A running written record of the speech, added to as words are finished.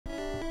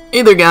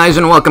Hey there guys,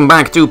 and welcome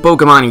back to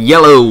Pokemon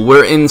Yellow.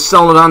 We're in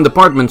Celadon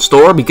department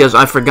store because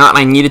I forgot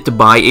I needed to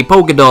buy a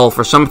Pokédoll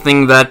for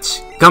something that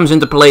comes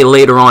into play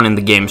later on in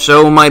the game,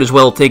 so might as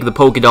well take the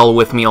Pokédoll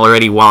with me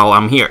already while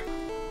I'm here.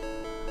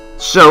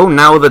 So,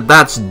 now that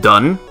that's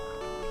done,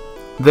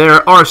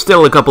 there are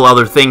still a couple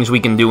other things we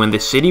can do in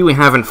this city. We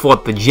haven't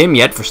fought the gym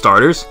yet, for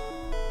starters,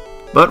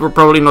 but we're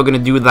probably not going to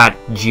do that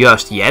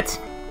just yet.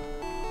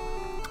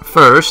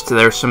 First,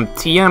 there's some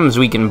TMs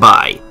we can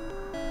buy.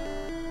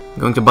 I'm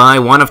going to buy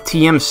one of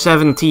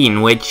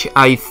TM17, which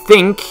I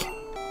think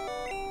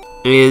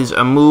is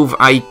a move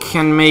I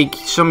can make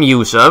some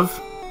use of.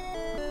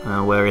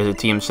 Where is it?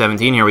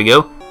 TM17, here we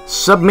go.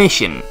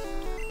 Submission.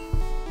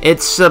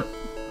 It's a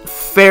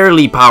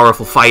fairly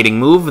powerful fighting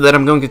move that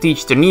I'm going to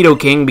teach to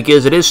Nidoking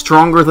because it is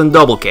stronger than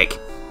Double Kick.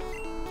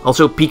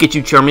 Also,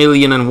 Pikachu,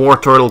 Charmeleon, and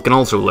Wartortle can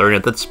also learn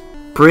it. That's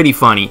pretty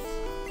funny,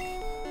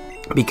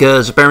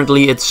 because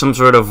apparently it's some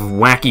sort of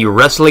wacky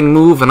wrestling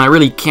move, and I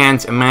really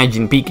can't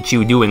imagine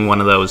Pikachu doing one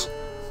of those.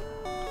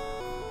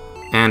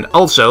 And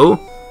also,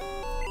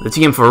 the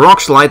TM for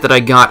Rock Slide that I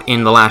got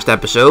in the last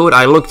episode,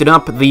 I looked it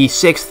up, the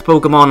 6th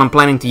Pokemon I'm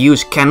planning to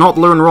use cannot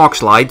learn Rock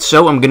Slide,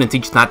 so I'm going to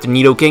teach that to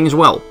Nidoking as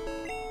well.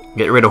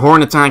 Get rid of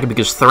Horn Attack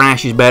because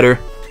Thrash is better.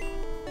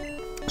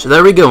 So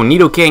there we go,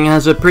 Nidoking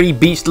has a pretty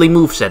beastly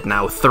moveset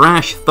now.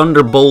 Thrash,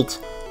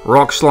 Thunderbolt,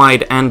 Rock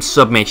Slide, and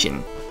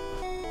Submission.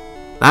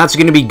 That's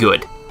gonna be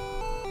good.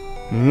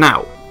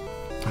 Now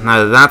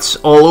that that's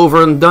all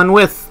over and done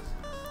with,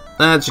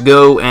 let's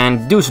go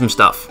and do some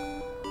stuff.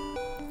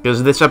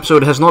 Because this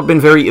episode has not been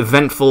very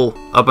eventful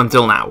up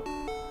until now.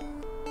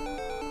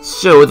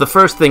 So the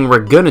first thing we're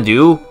gonna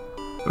do,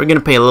 we're gonna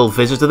pay a little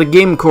visit to the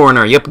Game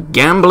Corner. Yep,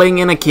 gambling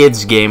in a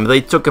kid's game. They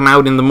took him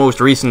out in the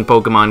most recent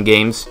Pokemon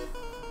games.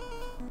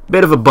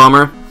 Bit of a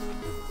bummer.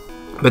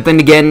 But then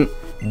again,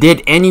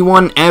 did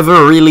anyone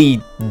ever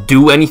really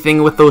do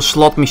anything with those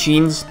slot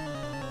machines?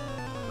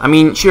 I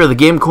mean, sure, the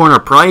Game Corner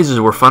prizes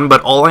were fun,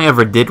 but all I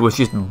ever did was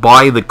just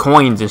buy the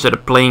coins instead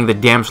of playing the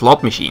damn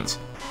slot machines.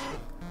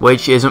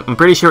 Which is, I'm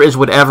pretty sure, is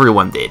what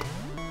everyone did.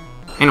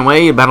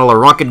 Anyway, battle a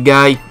rocket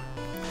guy,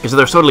 because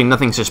there's totally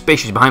nothing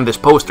suspicious behind this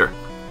poster.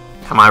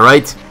 Am I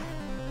right?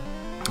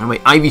 Anyway,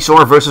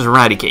 Ivysaur versus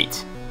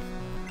Eradicate.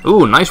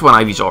 Ooh, nice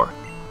one, Ivysaur.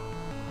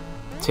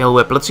 Tail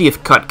Whip, let's see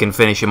if Cut can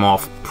finish him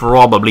off.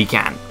 Probably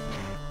can.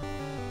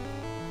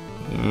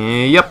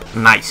 Yep,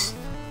 nice.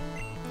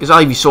 Because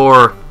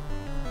Ivysaur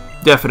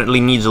definitely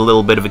needs a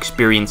little bit of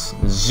experience.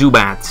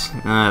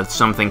 Zubat.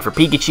 Something for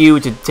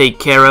Pikachu to take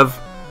care of.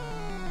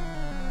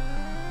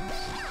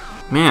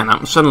 Man,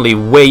 I'm suddenly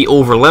way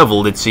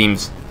over-leveled, it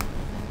seems.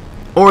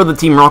 Or the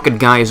Team Rocket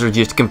guys are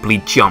just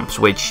complete chumps,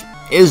 which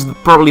is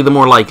probably the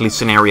more likely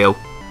scenario.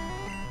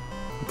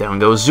 Down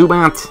goes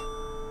Zubat.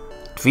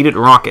 Defeated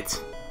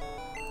Rocket.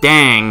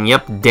 Dang,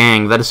 yep,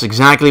 dang. That is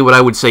exactly what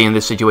I would say in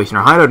this situation.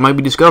 Our hideout might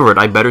be discovered.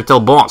 I better tell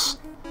boss.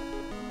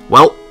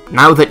 Well,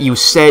 now that you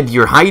said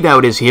your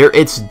hideout is here,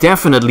 it's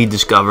definitely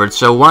discovered,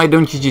 so why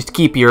don't you just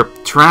keep your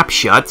trap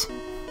shut?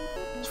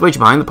 Switch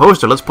behind the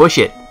poster, let's push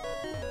it.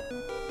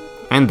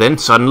 And then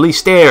suddenly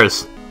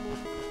stairs.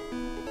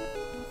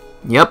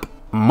 Yep,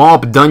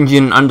 mob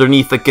dungeon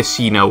underneath the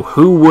casino.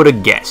 Who would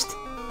have guessed?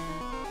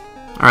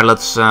 Alright,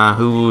 let's,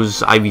 who's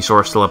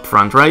Ivysaur still up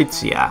front,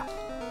 right? Yeah.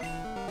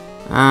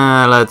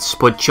 Let's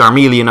put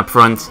Charmeleon up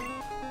front.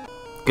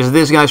 Because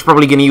this guy's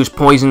probably going to use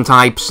poison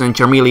types, and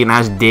Charmeleon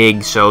has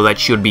Dig, so that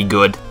should be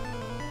good.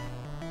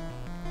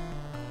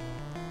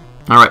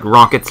 Alright,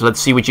 Rocket,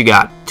 let's see what you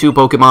got. 2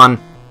 Pokemon.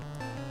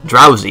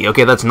 Drowsy,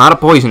 okay, that's not a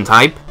poison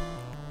type.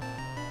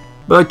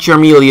 But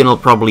Charmeleon will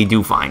probably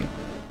do fine.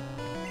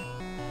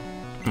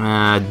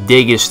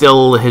 Dig is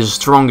still his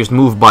strongest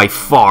move by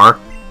far.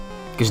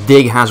 Because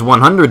Dig has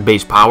 100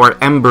 base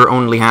power, Ember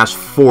only has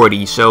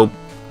 40, so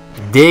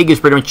Dig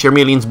is pretty much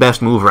Charmeleon's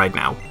best move right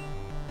now.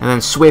 And then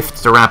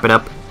Swift to wrap it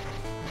up.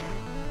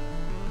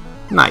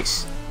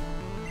 Nice.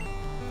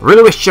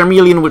 Really wish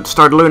Charmeleon would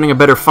start learning a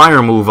better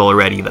fire move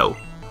already, though.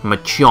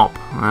 Machop.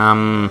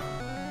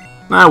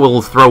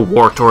 We'll throw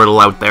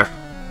Wartortle out there.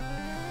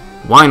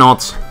 Why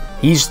not?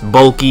 He's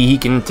bulky, he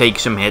can take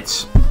some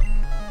hits.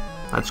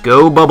 Let's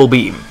go, Bubble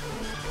Beam.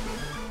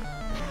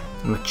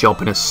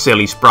 Machop in a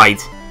silly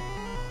sprite.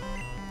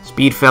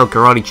 Speed Fell,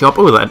 Karate Chop.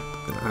 Oh, that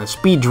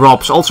speed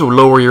drops also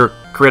lower your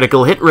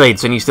critical hit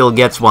rates, and he still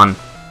gets one.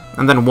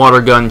 And then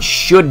Water Gun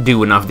should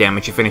do enough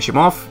damage to finish him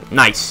off.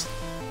 Nice.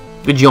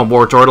 Good job,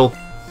 Wartortle.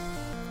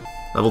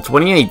 Level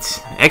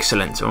 28.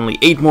 Excellent. Only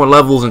 8 more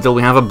levels until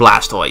we have a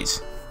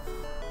Blastoise.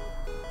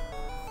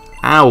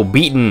 Ow,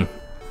 beaten.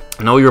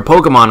 No, your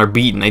Pokemon are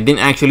beaten. They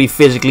didn't actually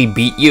physically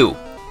beat you.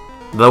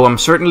 Though I'm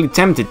certainly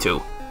tempted to.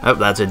 Oh,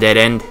 that's a dead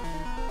end.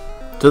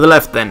 To the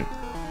left, then.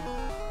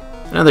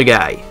 Another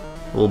guy.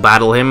 We'll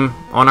battle him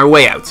on our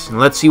way out. And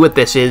let's see what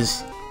this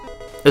is.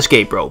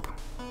 Escape Rope.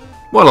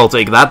 Well, I'll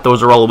take that.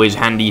 Those are always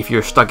handy if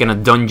you're stuck in a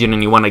dungeon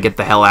and you want to get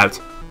the hell out.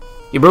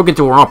 You broke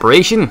into our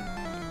operation?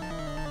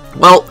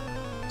 Well,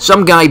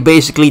 some guy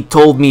basically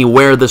told me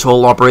where this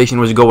whole operation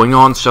was going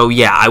on, so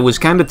yeah, I was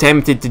kind of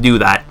tempted to do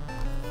that.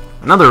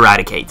 Another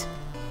Eradicate.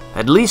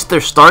 At least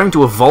they're starting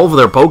to evolve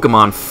their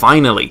Pokemon,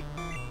 finally.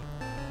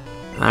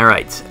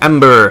 Alright,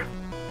 Ember.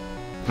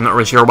 I'm not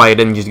really sure why I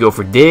didn't just go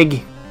for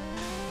Dig.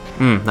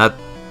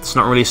 That's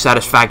not really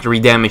satisfactory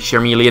damage,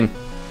 Charmeleon.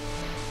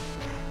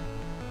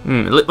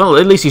 Well,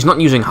 at least he's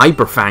not using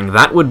Hyper Fang.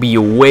 That would be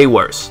way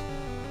worse.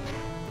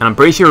 And I'm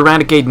pretty sure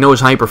Eradicate knows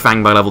Hyper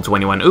Fang by level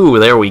 21. Ooh,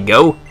 there we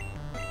go.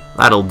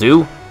 That'll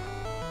do.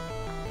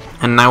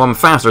 And now I'm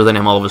faster than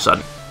him all of a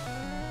sudden.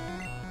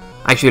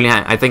 Actually,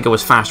 I think I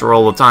was faster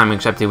all the time,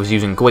 except he was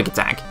using Quick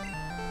Attack.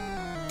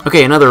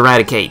 Okay, another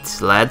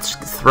Eradicate. Let's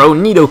throw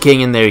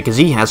Nidoking in there, because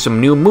he has some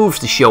new moves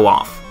to show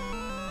off.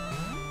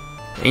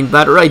 Ain't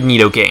that right,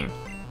 Nidoking?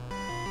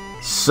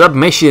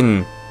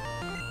 Submission.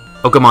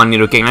 Oh, come on,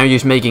 Nidoking, now you're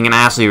just making an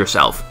ass of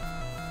yourself.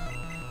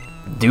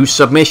 Do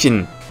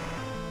Submission.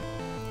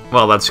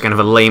 Well, that's kind of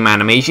a lame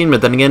animation,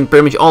 but then again,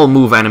 pretty much all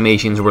move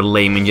animations were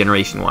lame in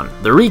Generation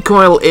 1. The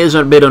recoil is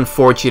a bit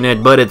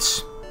unfortunate, but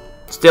it's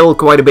still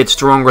quite a bit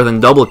stronger than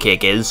Double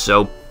Kick is,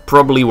 so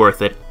probably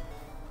worth it.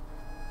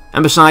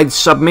 And besides,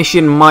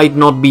 Submission might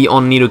not be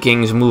on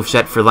Nidoking's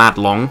moveset for that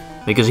long,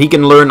 because he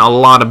can learn a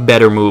lot of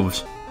better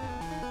moves.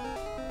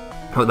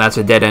 Oh, that's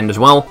a dead end as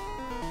well.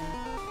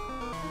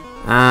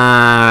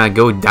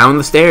 Go down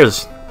the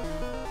stairs.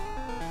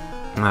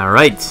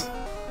 Alright.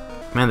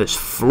 Man, this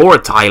floor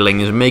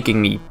tiling is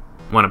making me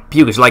want to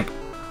puke. It's like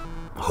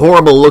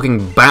horrible looking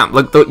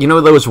you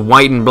know those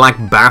white and black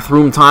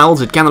bathroom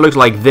tiles? It kind of looks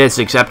like this,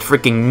 except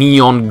freaking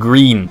neon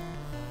green.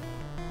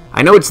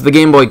 I know it's the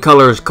Game Boy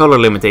Color's color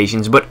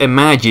limitations, but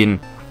imagine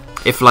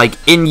if, like,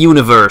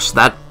 in-universe,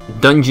 that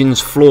dungeon's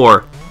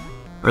floor,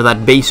 or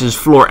that base's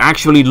floor,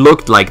 actually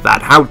looked like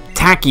that. How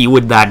tacky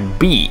would that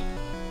be?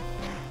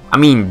 I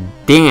mean,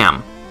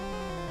 damn.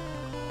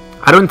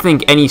 I don't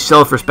think any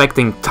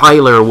self-respecting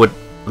tiler would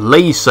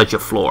lay such a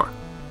floor.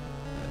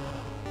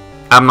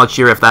 I'm not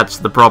sure if that's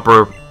the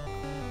proper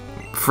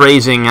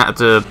phrasing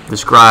to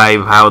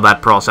describe how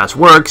that process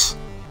works,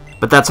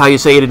 but that's how you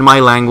say it in my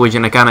language,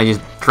 and I kinda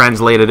just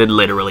translated it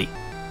literally.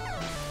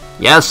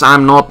 Yes,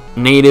 I'm not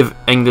native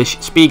English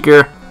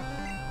speaker,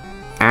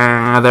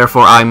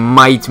 therefore I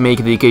might make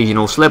the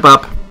occasional slip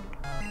up.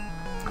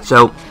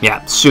 So,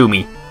 yeah, sue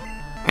me.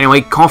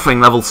 Anyway,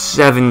 Coughing level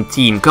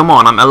 17. Come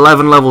on, I'm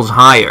 11 levels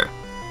higher.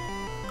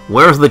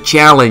 Where's the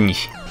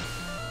challenge?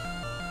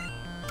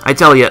 I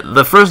tell ya,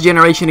 the first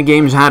generation of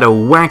games had a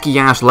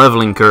wacky-ass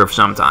leveling curve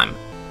sometime.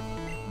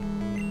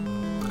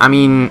 I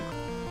mean,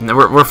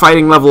 we're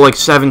fighting level like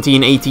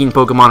 17, 18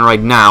 Pokemon right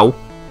now,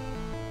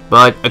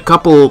 but a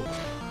couple,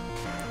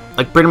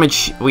 like pretty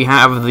much we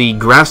have the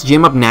grass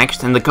gym up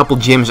next, and the couple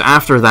gyms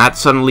after that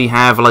suddenly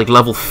have like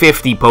level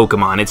 50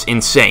 Pokemon. It's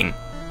insane.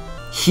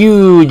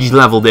 Huge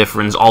level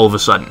difference all of a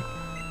sudden.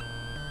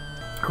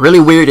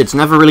 Really weird, it's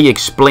never really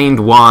explained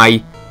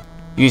why.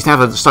 You just have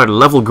to start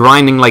level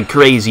grinding like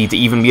crazy to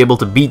even be able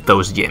to beat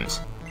those gyms.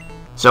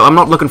 So I'm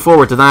not looking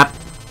forward to that.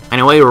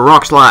 Anyway,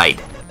 Rock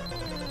Slide.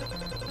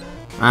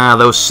 Ah,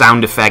 those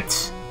sound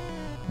effects.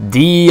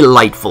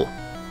 Delightful.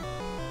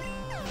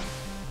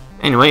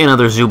 Anyway,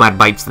 another Zubat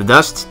bites the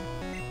dust.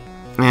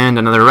 And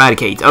another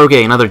Eradicate.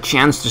 Okay, another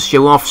chance to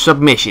show off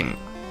Submission.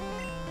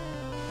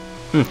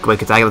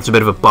 Quick Attack, that's a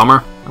bit of a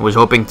bummer. I was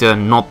hoping to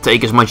not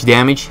take as much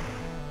damage.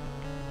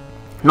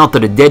 Not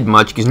that it did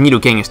much, because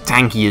Nidoking is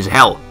tanky as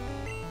hell.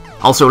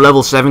 Also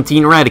level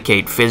 17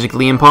 Eradicate,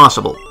 physically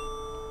impossible.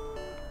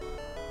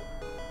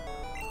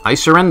 I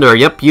surrender,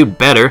 yep, you'd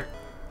better.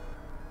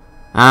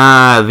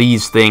 Ah,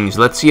 these things.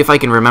 Let's see if I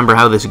can remember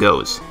how this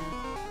goes.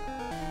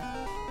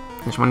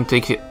 This one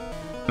takes it.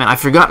 Man, I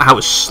forgot how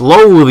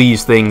slow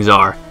these things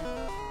are.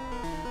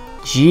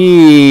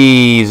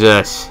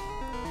 Jesus.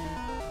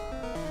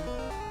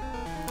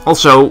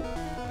 Also,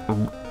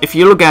 if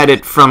you look at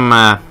it from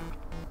a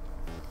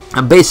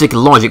basic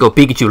logic, oh,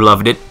 Pikachu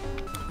loved it.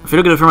 If you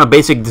look at it from a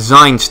basic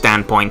design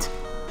standpoint,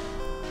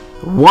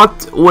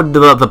 what would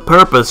the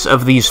purpose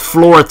of these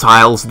floor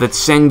tiles that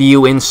send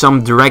you in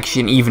some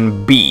direction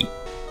even be?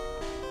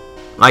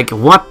 Like,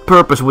 what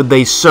purpose would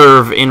they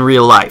serve in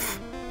real life?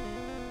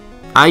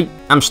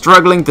 I'm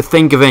struggling to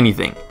think of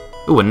anything.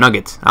 Ooh, a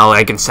nugget.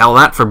 I can sell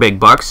that for big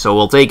bucks, so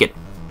we'll take it.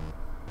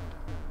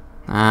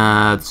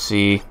 Let's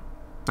see.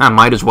 I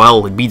might as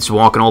well. It beats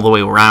walking all the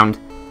way around.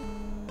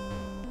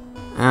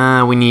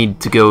 We need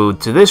to go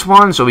to this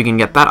one so we can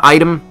get that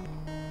item.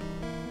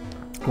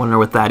 Wonder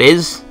what that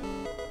is.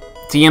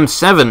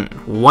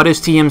 TM7. What is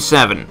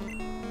TM7?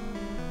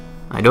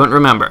 I don't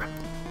remember.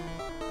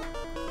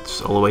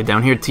 It's all the way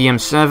down here.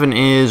 TM7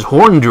 is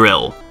Horn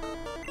Drill.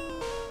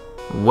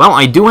 Well,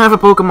 I do have a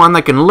Pokemon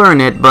that can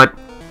learn it, but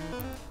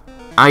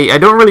I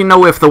don't really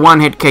know if the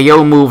one-hit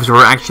KO moves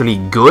were actually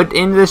good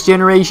in this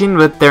generation,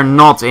 but they're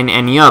not in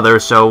any other,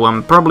 so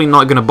I'm probably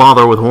not going to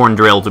bother with Horn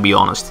Drill, to be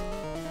honest.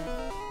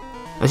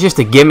 That's just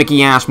a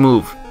gimmicky-ass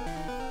move.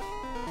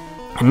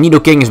 And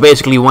Nidoking is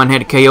basically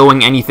one-hit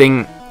KOing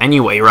anything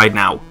anyway right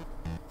now.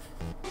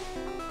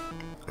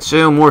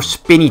 So, more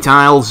spinny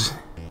tiles.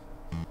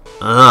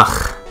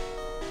 Ugh.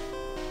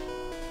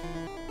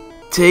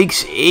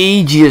 Takes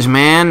ages,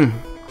 man.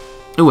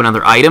 Ooh,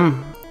 another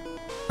item.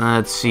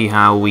 Let's see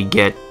how we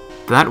get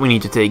that. We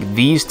need to take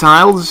these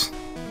tiles.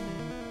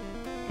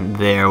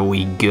 There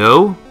we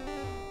go.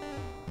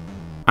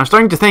 I'm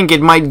starting to think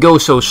it might go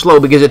so slow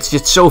because it's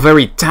just so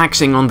very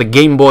taxing on the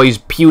Game Boy's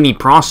puny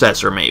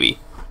processor, maybe.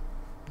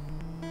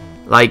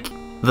 Like,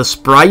 the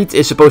sprite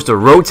is supposed to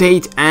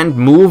rotate and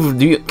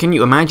move. Can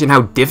you imagine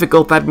how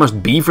difficult that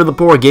must be for the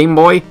poor Game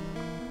Boy?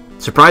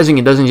 Surprising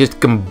it doesn't just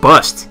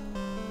combust.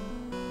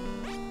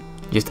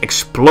 Just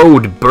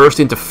explode, burst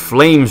into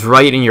flames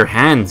right in your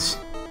hands.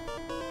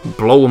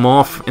 Blow them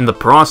off in the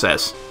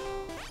process.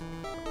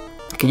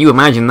 Can you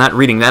imagine that,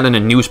 reading that in a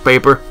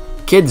newspaper?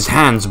 Kids'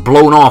 hands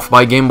blown off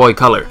by Game Boy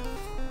Color.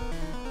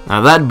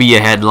 Now that'd be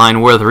a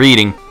headline worth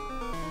reading.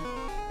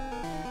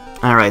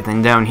 Alright,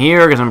 then down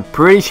here, because I'm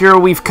pretty sure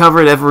we've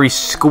covered every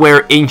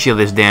square inch of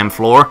this damn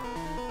floor.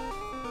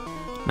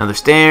 Another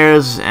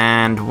stairs,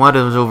 and what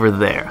is over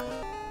there?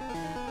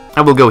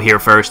 I will go here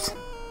first.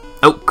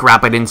 Oh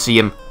crap, I didn't see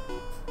him.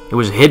 It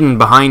was hidden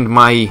behind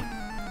my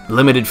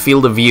limited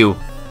field of view.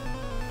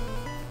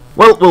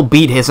 Well, we'll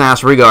beat his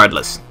ass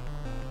regardless.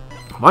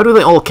 Why do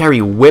they all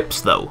carry whips,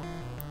 though?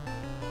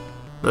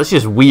 That's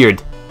just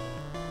weird.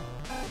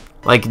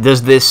 Like,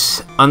 does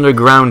this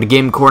underground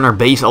Game Corner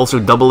base also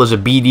double as a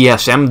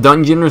BDSM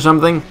dungeon or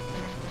something?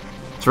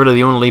 It's really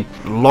the only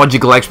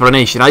logical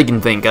explanation I can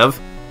think of.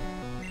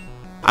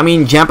 I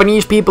mean,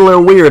 Japanese people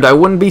are weird. I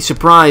wouldn't be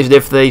surprised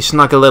if they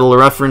snuck a little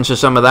reference to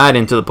some of that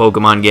into the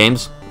Pokemon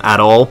games. At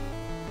all.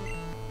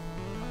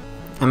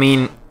 I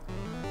mean,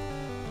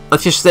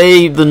 let's just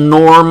say the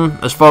norm,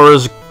 as far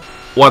as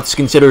what's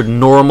considered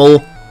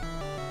normal,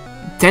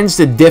 tends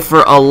to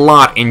differ a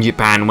lot in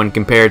Japan when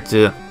compared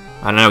to,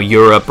 I don't know,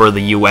 Europe or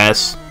the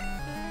US.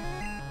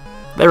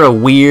 They're a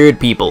weird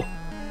people.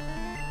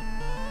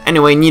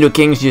 Anyway,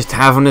 Nidoking's just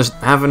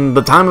having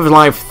the time of his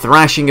life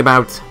thrashing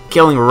about,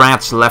 killing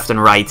rats left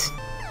and right.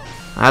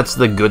 That's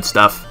the good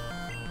stuff.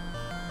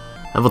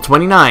 Level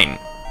 29.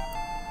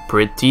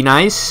 Pretty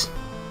nice.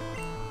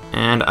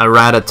 And a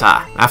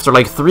Rattata. After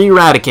like 3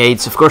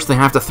 Raticates, of course they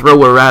have to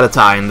throw a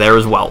Rattata in there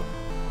as well.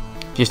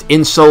 Just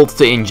insult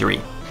to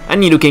injury.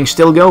 And Nidoking's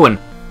still going.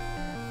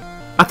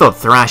 I thought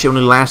Thrash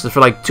only lasted for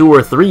like 2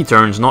 or 3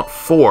 turns, not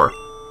 4.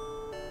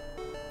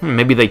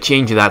 Maybe they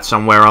changed that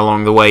somewhere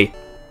along the way.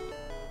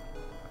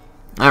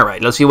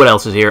 Alright, let's see what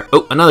else is here.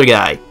 Oh, another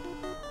guy.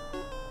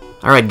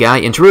 Alright, guy.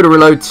 Intruder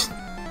alert.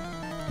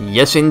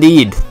 Yes,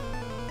 indeed.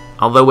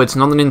 Although it's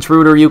not an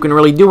intruder you can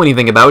really do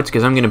anything about,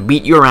 because I'm going to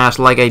beat your ass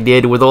like I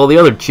did with all the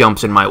other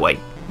chumps in my way.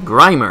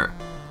 Grimer.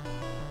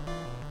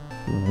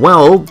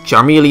 Well,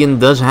 Charmeleon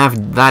does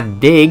have that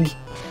dig.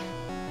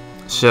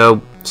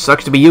 So,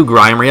 sucks to be you,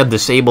 Grimer. You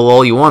disable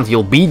all you want.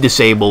 You'll be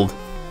disabled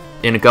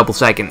in a couple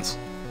seconds.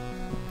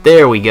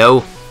 There we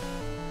go.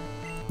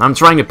 I'm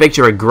trying to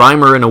picture a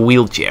Grimer in a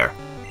wheelchair.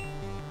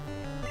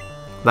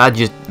 That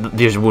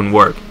just wouldn't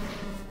work.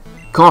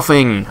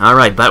 Coughing.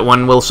 Alright, that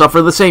one will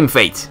suffer the same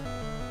fate.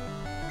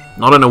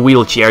 Not in a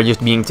wheelchair,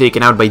 just being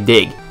taken out by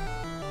Dig.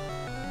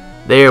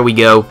 There we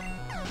go.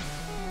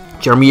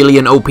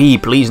 Charmeleon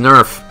OP, please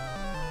nerf.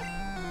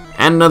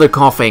 And another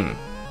coughing.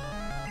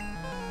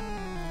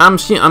 I'm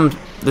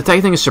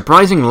detecting a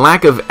surprising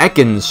lack of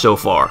Ekans so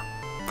far.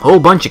 A whole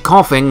bunch of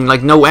coughing,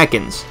 like no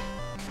Ekans.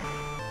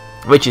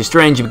 Which is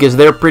strange because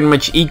they're pretty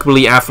much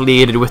equally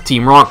affiliated with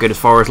Team Rocket as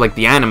far as like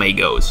the anime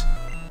goes.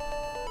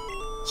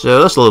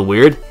 So that's a little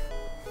weird.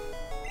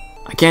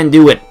 I can't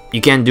do it.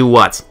 You can't do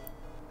what?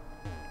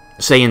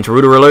 Say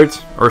intruder alert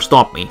or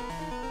stop me?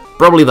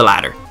 Probably the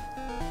latter.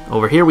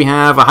 Over here we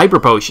have a Hyper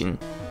Potion.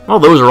 Well,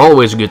 those are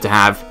always good to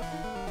have.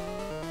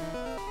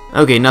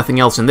 Okay, nothing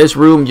else in this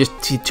room, just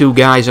 2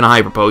 guys and a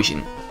Hyper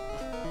Potion.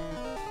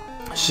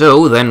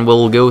 So then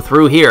we'll go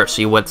through here,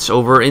 see what's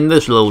over in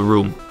this little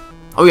room.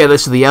 Oh yeah,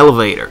 this is the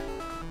elevator.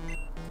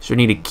 So we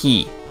need a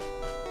key.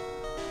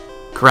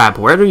 Crap,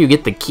 where do you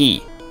get the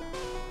key?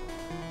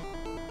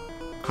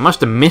 I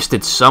must have missed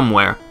it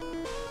somewhere.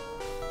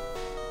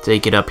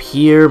 Take it up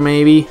here,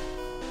 maybe?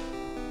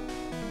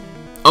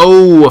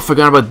 Oh, I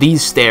forgot about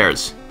these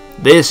stairs.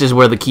 This is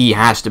where the key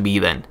has to be,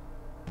 then.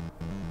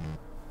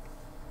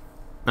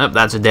 Oh,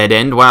 that's a dead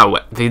end. Wow,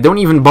 they don't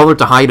even bother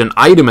to hide an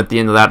item at the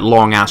end of that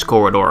long-ass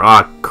corridor.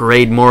 Ah,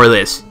 great, more of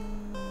this.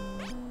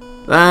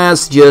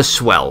 That's just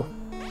swell.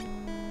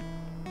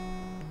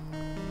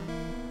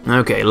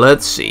 Okay,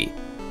 let's see.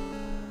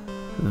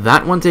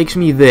 That one takes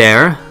me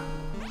there.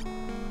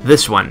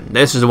 This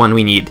is the one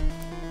we need.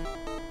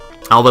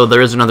 Although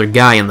there is another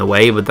guy in the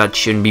way, but that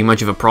shouldn't be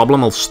much of a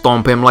problem. I'll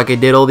stomp him like I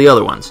did all the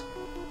other ones.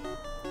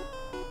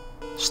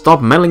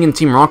 Stop meddling in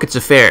Team Rocket's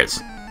affairs.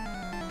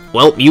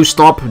 Well, you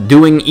stop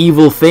doing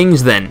evil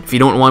things then, if you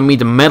don't want me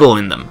to meddle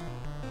in them.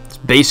 It's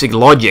basic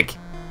logic.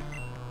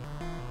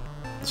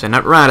 Send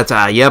out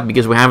Rattata, yep,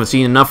 because we haven't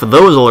seen enough of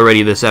those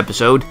already this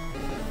episode.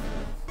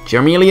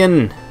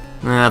 Charmeleon,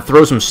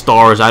 throw some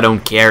stars, I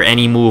don't care,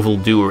 any move will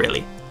do,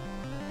 really.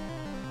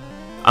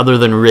 Other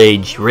than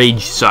Rage.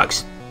 Rage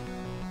sucks.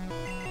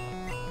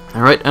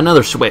 Alright,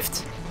 another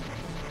Swift.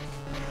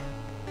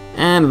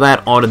 And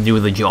that ought to do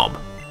the job.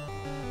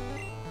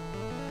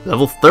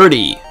 Level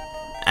 30.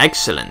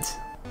 Excellent.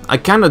 I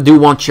kinda do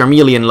want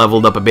Charmeleon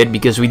leveled up a bit,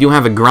 because we do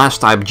have a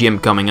Grass-type gym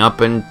coming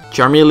up, and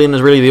Charmeleon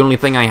is really the only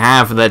thing I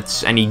have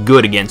that's any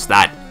good against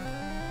that.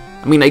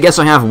 I mean, I guess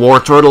I have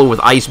Wartortle with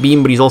Ice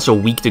Beam, but he's also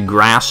weak to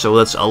Grass, so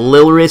that's a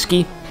little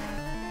risky.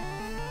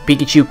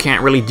 Pikachu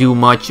can't really do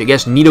much. I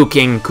guess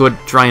Nidoking could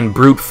try and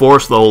brute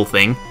force the whole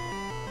thing.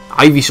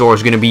 Ivysaur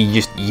is gonna be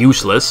just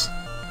useless.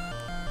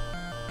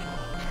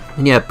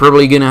 And yeah,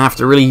 probably gonna have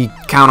to really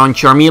count on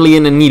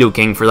Charmeleon and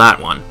Nidoking for that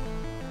one.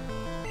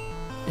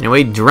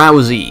 Anyway,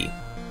 Drowsy.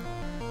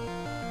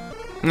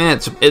 Yeah,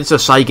 it's a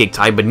Psychic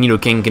type, but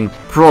Nidoking can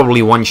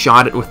probably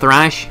one-shot it with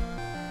Thrash.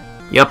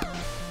 Yep,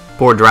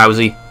 poor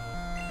Drowsy.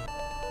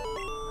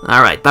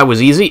 Alright, that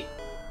was easy.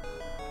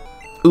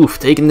 Oof,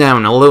 taken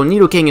down, although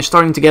Nidoking is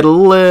starting to get a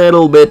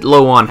little bit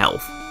low on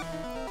health.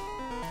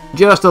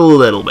 Just a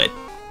little bit.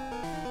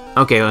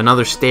 Okay,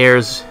 another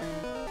stairs.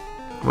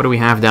 What do we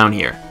have down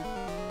here?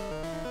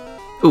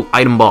 Ooh,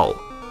 item ball.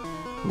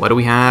 What do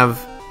we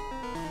have?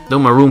 No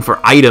more room for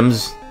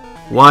items.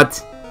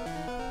 What?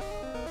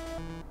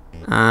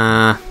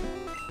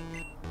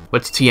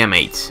 What's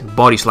TM8?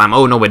 Body Slam.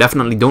 Oh no, we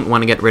definitely don't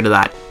want to get rid of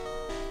that.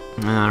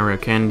 Rare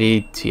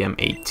Candy,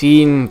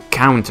 TM18,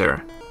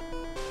 Counter.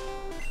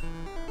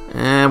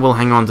 We'll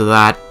hang on to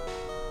that.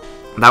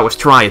 That was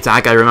Tri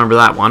Attack, I remember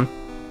that one.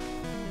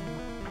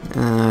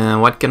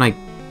 What can I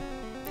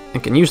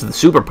can use the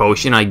Super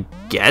Potion, I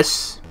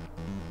guess.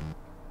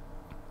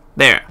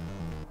 There.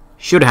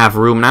 Should have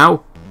room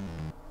now.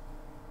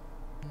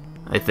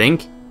 I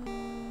think.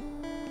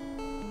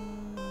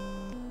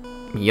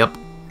 Yep.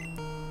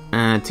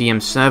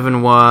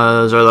 TM7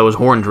 was... or that was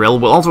Horn Drill.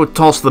 We'll also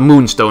toss the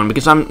Moonstone,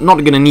 because I'm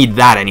not gonna need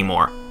that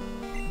anymore.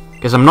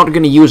 Because I'm not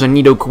gonna use a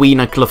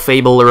Nidoqueen, a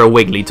Clefable, or a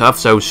Wigglytuff,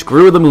 so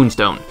screw the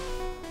Moonstone.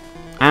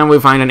 And we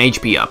find an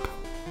HP up.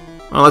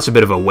 Well, that's a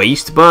bit of a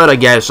waste, but I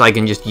guess I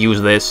can just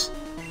use this.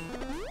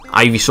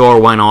 Ivysaur,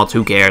 why not?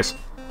 Who cares?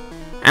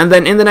 And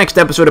then in the next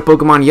episode of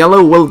Pokemon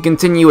Yellow, we'll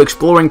continue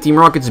exploring Team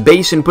Rocket's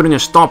base and putting a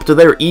stop to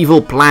their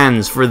evil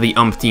plans for the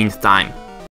umpteenth time.